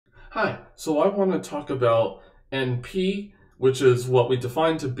Hi, so I want to talk about NP, which is what we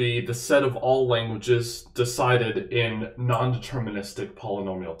define to be the set of all languages decided in non-deterministic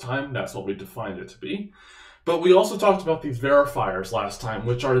polynomial time. That's what we defined it to be. But we also talked about these verifiers last time,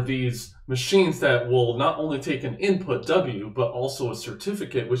 which are these machines that will not only take an input W, but also a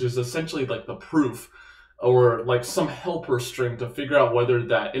certificate, which is essentially like the proof or like some helper string to figure out whether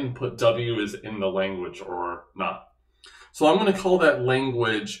that input W is in the language or not. So I'm going to call that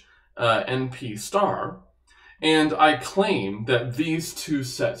language NP star, and I claim that these two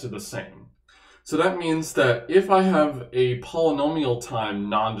sets are the same. So that means that if I have a polynomial time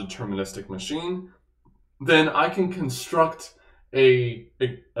non-deterministic machine, then I can construct a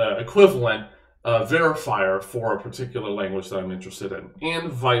equivalent verifier for a particular language that I'm interested in,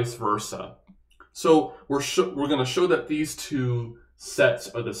 and vice versa. So we're going to show that these two sets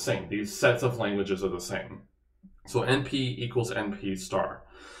are the same. These sets of languages are the same. So NP equals NP star.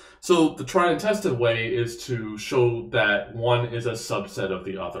 So the tried and tested way is to show that one is a subset of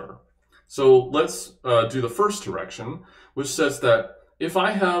the other. So let's do the first direction, which says that if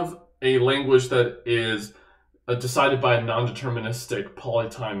I have a language that is decided by a non-deterministic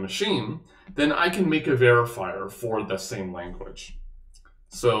polytime machine, then I can make a verifier for the same language.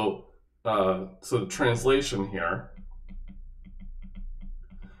 So, the translation here,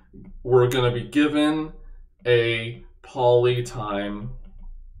 we're going to be given a polytime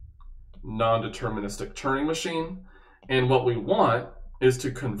non-deterministic Turing machine, and what we want is to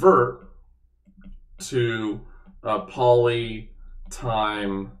convert to a polytime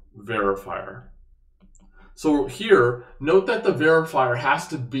verifier. So here, note that the verifier has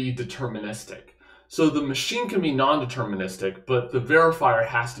to be deterministic. So the machine can be non-deterministic, but the verifier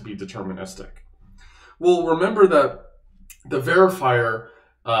has to be deterministic. Well, remember that the verifier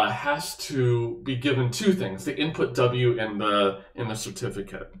has to be given two things: the input W and the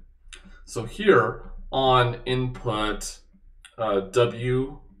certificate. So here on input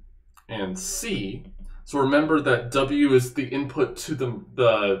W and C, so remember that W is the input to the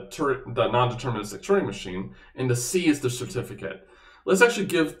non-deterministic Turing machine, and the C is the certificate. Let's actually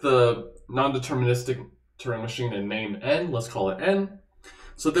give the non-deterministic Turing machine a name N. Let's call it N.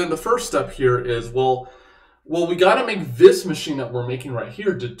 So then the first step here is, well, we got to make this machine that we're making right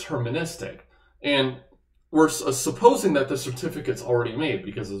here deterministic. And we're supposing that the certificate's already made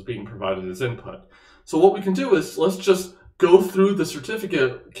because it's being provided as input. So what we can do is, let's just go through the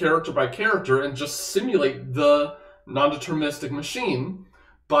certificate character by character and just simulate the non-deterministic machine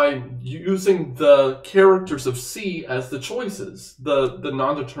by using the characters of C as the choices, the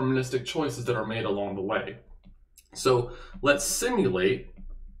non-deterministic choices that are made along the way. So let's simulate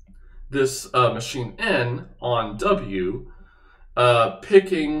this machine N on W,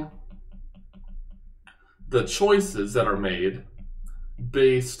 picking the choices that are made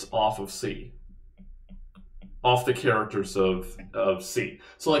based off of C, off the characters of C.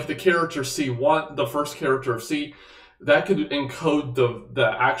 So like the character C1, the first character of C, that could encode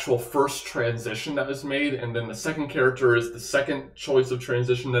the actual first transition that is made, and then the second character is the second choice of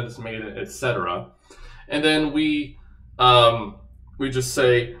transition that is made, etc. And then we just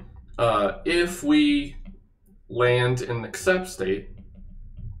say, if we land in accept state,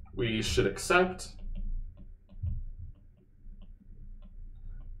 we should accept,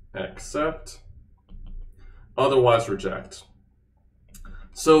 otherwise reject.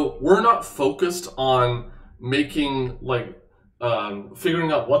 So we're not focused on making, like,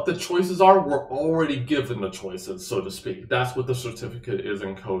 figuring out what the choices are. We're already given the choices, so to speak. That's what the certificate is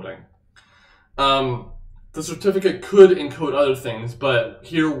encoding. The certificate could encode other things, but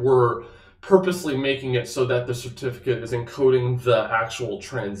here we're purposely making it so that the certificate is encoding the actual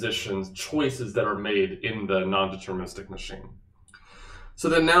transitions, choices that are made in the non-deterministic machine. So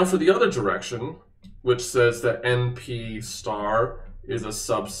then now for the other direction, which says that NP star is a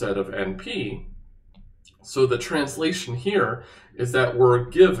subset of NP. So the translation here is that we're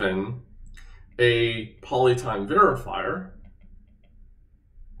given a polytime verifier.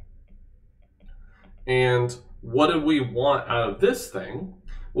 And what do we want out of this thing?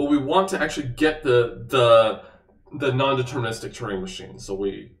 Well, we want to actually get the non-deterministic Turing machine. So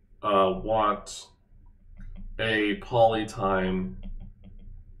we want a polytime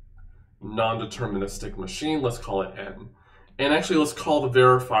non-deterministic machine. Let's call it N. And actually, let's call the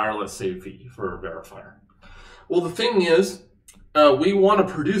verifier, let's say V for verifier. Well, the thing is, we want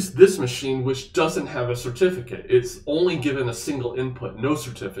to produce this machine which doesn't have a certificate. It's only given a single input, no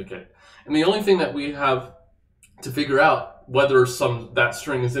certificate. And the only thing that we have to figure out whether that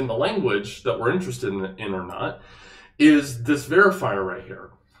string is in the language that we're interested in or not is this verifier right here.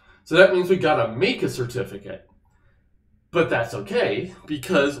 So that means we got to make a certificate. But that's okay,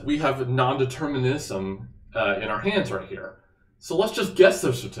 because we have non-determinism in our hands right here. So let's just guess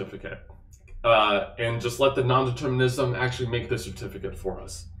the certificate and just let the non-determinism actually make the certificate for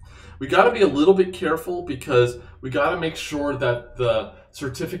us. We got to be a little bit careful because we got to make sure that the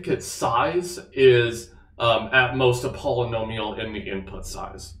certificate size is at most a polynomial in the input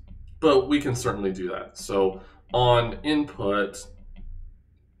size. But we can certainly do that. So on input,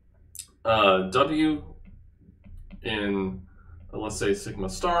 W in, let's say, sigma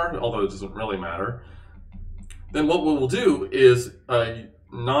star, although it doesn't really matter, then what we will do is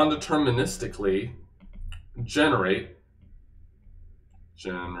non-deterministically generate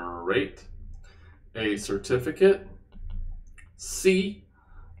a certificate C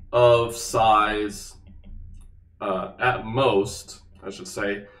of size, at most, I should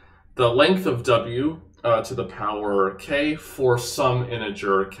say, the length of W to the power K for some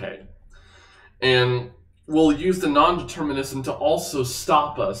integer K. And we'll use the non-determinism to also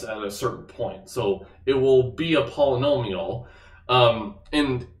stop us at a certain point. So it will be a polynomial.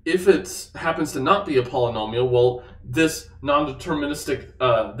 And if it happens to not be a polynomial, well, this non-deterministic,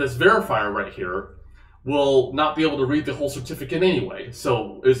 this verifier right here, will not be able to read the whole certificate anyway.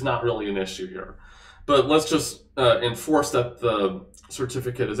 So it's not really an issue here. But let's just enforce that the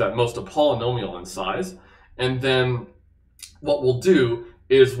certificate is at most a polynomial in size. And then what we'll do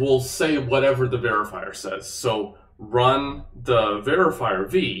is we'll say whatever the verifier says. So run the verifier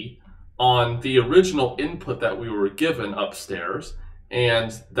V on the original input that we were given upstairs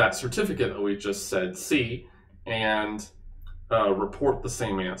and that certificate that we just said C, and report the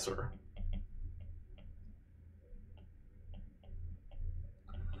same answer.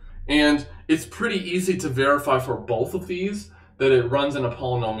 And it's pretty easy to verify for both of these that it runs in a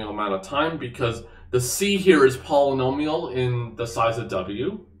polynomial amount of time, because the C here is polynomial in the size of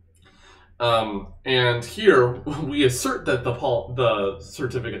W. And here we assert that the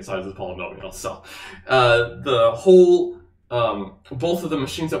certificate size is polynomial. So the whole, both of the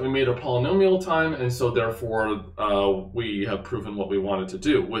machines that we made are polynomial time, and so therefore we have proven what we wanted to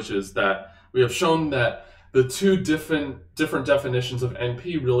do, which is that we have shown that the two different definitions of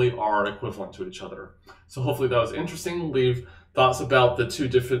NP really are equivalent to each other. So hopefully that was interesting. Leave thoughts about the two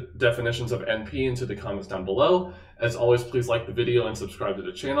different definitions of NP into the comments down below. As always, please like the video and subscribe to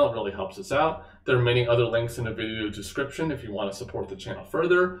the channel. It really helps us out. There are many other links in the video description if you want to support the channel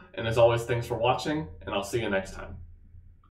further. And as always, thanks for watching, and I'll see you next time.